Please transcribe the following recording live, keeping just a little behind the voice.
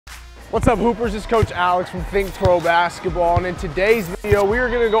What's up, Hoopers? It's Coach Alex from THINCPRO Basketball, and in today's video, we are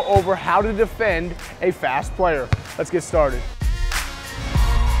going to go over how to defend a fast player. Let's get started.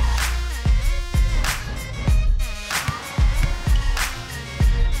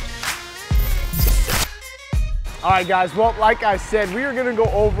 All right, guys, well, like I said, we are going to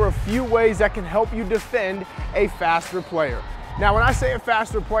go over a few ways that can help you defend a faster player. Now, when I say a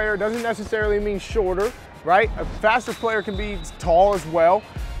faster player, it doesn't necessarily mean shorter, right? A faster player can be tall as well,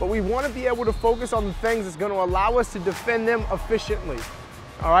 but we want to be able to focus on the things that's going to allow us to defend them efficiently.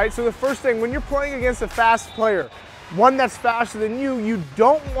 All right, so the first thing, when you're playing against a fast player, one that's faster than you, you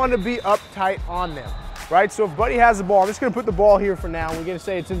don't want to be uptight on them, right? So if Buddy has the ball, I'm just going to put the ball here for now. We're going to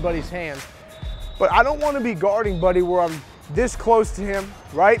say it's in Buddy's hands. But I don't want to be guarding Buddy where I'm this close to him,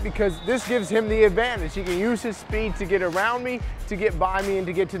 right? Because this gives him the advantage. He can use his speed to get around me, to get by me, and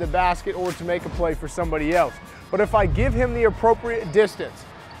to get to the basket or to make a play for somebody else. But if I give him the appropriate distance,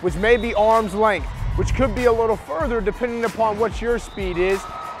 which may be arm's length, which could be a little further depending upon what your speed is,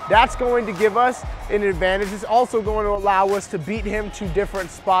 that's going to give us an advantage. It's also going to allow us to beat him to different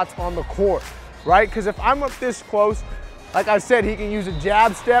spots on the court, right? Because if I'm up this close, like I said, he can use a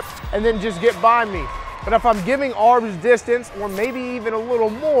jab step and then just get by me. But if I'm giving arm's distance, or maybe even a little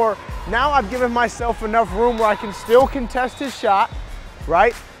more, now I've given myself enough room where I can still contest his shot,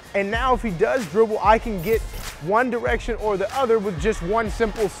 right? And now if he does dribble, I can get one direction or the other with just one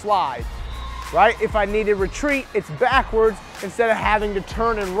simple slide, right? If I need to retreat, it's backwards instead of having to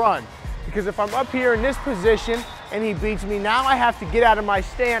turn and run. Because if I'm up here in this position and he beats me, now I have to get out of my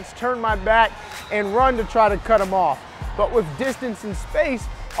stance, turn my back, and run to try to cut him off. But with distance and space,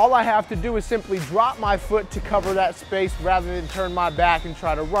 all I have to do is simply drop my foot to cover that space rather than turn my back and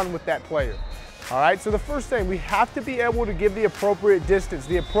try to run with that player. All right, so the first thing, we have to be able to give the appropriate distance,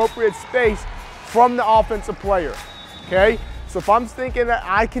 the appropriate space from the offensive player, okay? So if I'm thinking that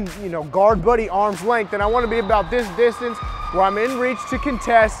I can, guard Buddy arm's length, then I want to be about this distance where I'm in reach to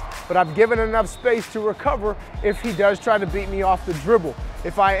contest, but I've given enough space to recover if he does try to beat me off the dribble.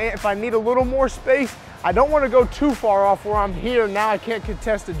 If I need a little more space, I don't want to go too far off where I'm here, now I can't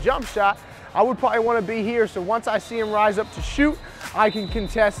contest a jump shot. I would probably want to be here, so once I see him rise up to shoot, I can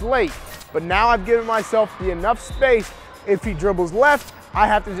contest late. But now I've given myself enough space. If he dribbles left, I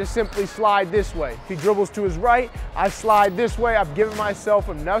have to just simply slide this way. If he dribbles to his right, I slide this way. I've given myself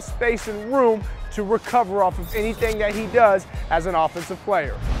enough space and room to recover off of anything that he does as an offensive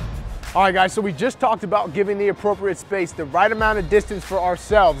player. All right, guys, so we just talked about giving the appropriate space, the right amount of distance for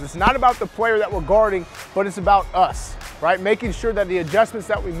ourselves. It's not about the player that we're guarding, but it's about us, right? Making sure that the adjustments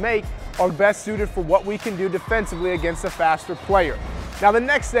that we make are best suited for what we can do defensively against a faster player. Now, the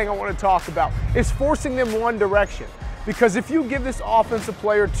next thing I want to talk about is forcing them one direction. Because if you give this offensive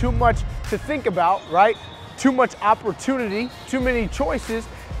player too much to think about, right? Too much opportunity, too many choices,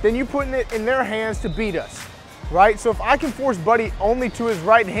 then you're putting it in their hands to beat us, right? So if I can force Buddy only to his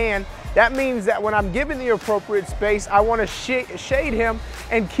right hand, that means that when I'm given the appropriate space, I want to shade him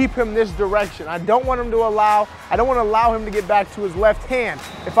and keep him this direction. I don't want to allow him to get back to his left hand.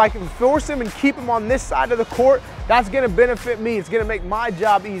 If I can force him and keep him on this side of the court, that's going to benefit me. It's going to make my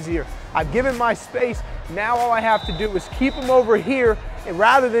job easier. I've given my space. Now all I have to do is keep him over here, and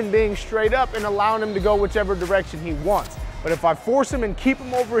rather than being straight up and allowing him to go whichever direction he wants. But if I force him and keep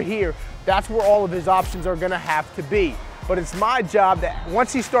him over here, that's where all of his options are going to have to be. But it's my job that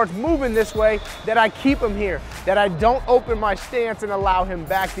once he starts moving this way, that I keep him here, that I don't open my stance and allow him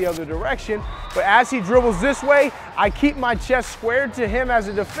back the other direction. But as he dribbles this way, I keep my chest squared to him as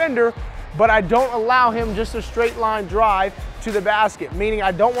a defender, but I don't allow him just a straight line drive to the basket, meaning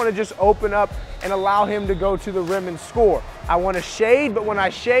I don't want to just open up and allow him to go to the rim and score. I want to shade, but when I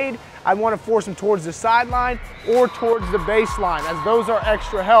shade, I want to force him towards the sideline or towards the baseline, as those are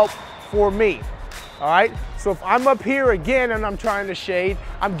extra help for me. All right, so if I'm up here again and I'm trying to shade,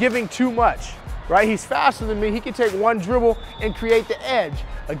 I'm giving too much, right? He's faster than me. He can take one dribble and create the edge.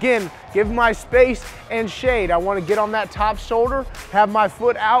 Again, give my space and shade. I want to get on that top shoulder, have my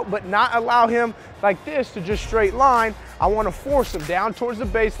foot out, but not allow him like this to just straight line. I want to force him down towards the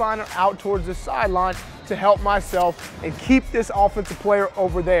baseline or out towards the sideline to help myself and keep this offensive player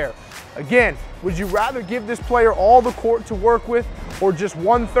over there. Again, would you rather give this player all the court to work with or just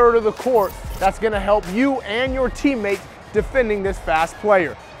 1/3 of the court? That's going to help you and your teammates defending this fast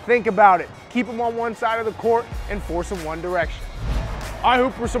player. Think about it. Keep him on one side of the court and force him one direction. All right,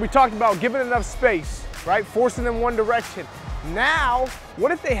 Hoopers, so we talked about giving enough space, right? Forcing them one direction. Now,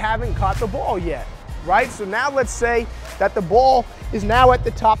 what if they haven't caught the ball yet, right? So now let's say that the ball is now at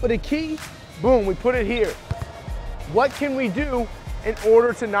the top of the key. Boom, we put it here. What can we do in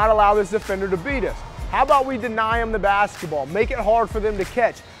order to not allow this defender to beat us? How about we deny them the basketball, make it hard for them to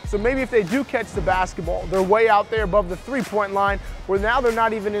catch, So maybe if they do catch the basketball, they're way out there above the three-point line, where now they're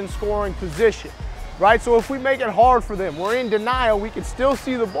not even in scoring position, right? So if we make it hard for them, we're in denial, we can still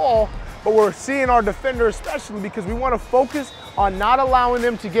see the ball, but we're seeing our defender especially, because we want to focus on not allowing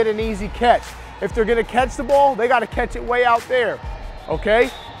them to get an easy catch. If they're going to catch the ball, they got to catch it way out there, okay?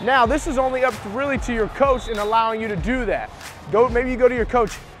 Now, this is only up to really to your coach in allowing you to do that. Maybe you go to your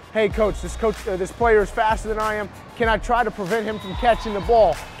coach, hey coach, this player is faster than I am. Can I try to prevent him from catching the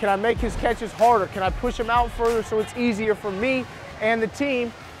ball? Can I make his catches harder? Can I push him out further so it's easier for me and the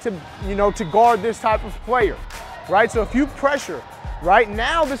team to, to guard this type of player, right? So if you pressure, right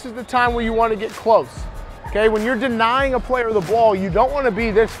now, this is the time where you want to get close. Okay, when you're denying a player the ball, you don't want to be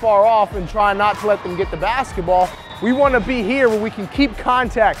this far off and try not to let them get the basketball. We want to be here where we can keep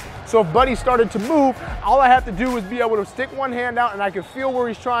contact. So if Buddy started to move, all I have to do is be able to stick one hand out and I can feel where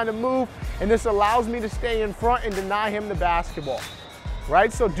he's trying to move, and this allows me to stay in front and deny him the basketball,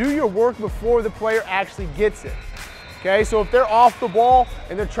 right? So do your work before the player actually gets it. Okay, so if they're off the ball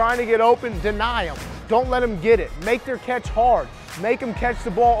and they're trying to get open, deny them. Don't let them get it. Make their catch hard. Make them catch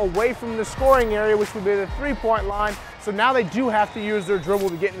the ball away from the scoring area, which would be the three-point line. So now they do have to use their dribble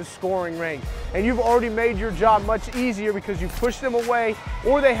to get in the scoring range. And you've already made your job much easier because you pushed them away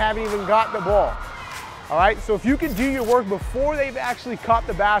or they haven't even got the ball. All right, so if you can do your work before they've actually caught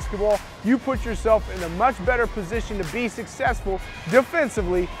the basketball, you put yourself in a much better position to be successful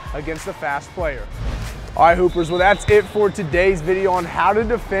defensively against a fast player. All right, Hoopers, well, that's it for today's video on how to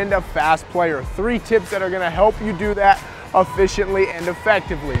defend a fast player. 3 tips that are gonna help you do that efficiently and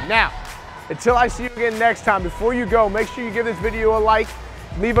effectively. Now, until I see you again next time, before you go, make sure you give this video a like,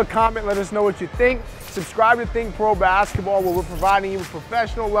 leave a comment, let us know what you think. Subscribe to THINCPRO Basketball, where we're providing you with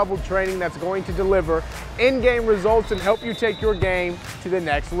professional level training that's going to deliver in-game results and help you take your game to the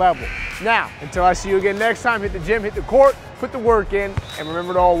next level. Now, until I see you again next time, hit the gym, hit the court, put the work in, and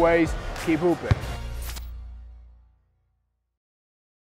remember to always keep hooping.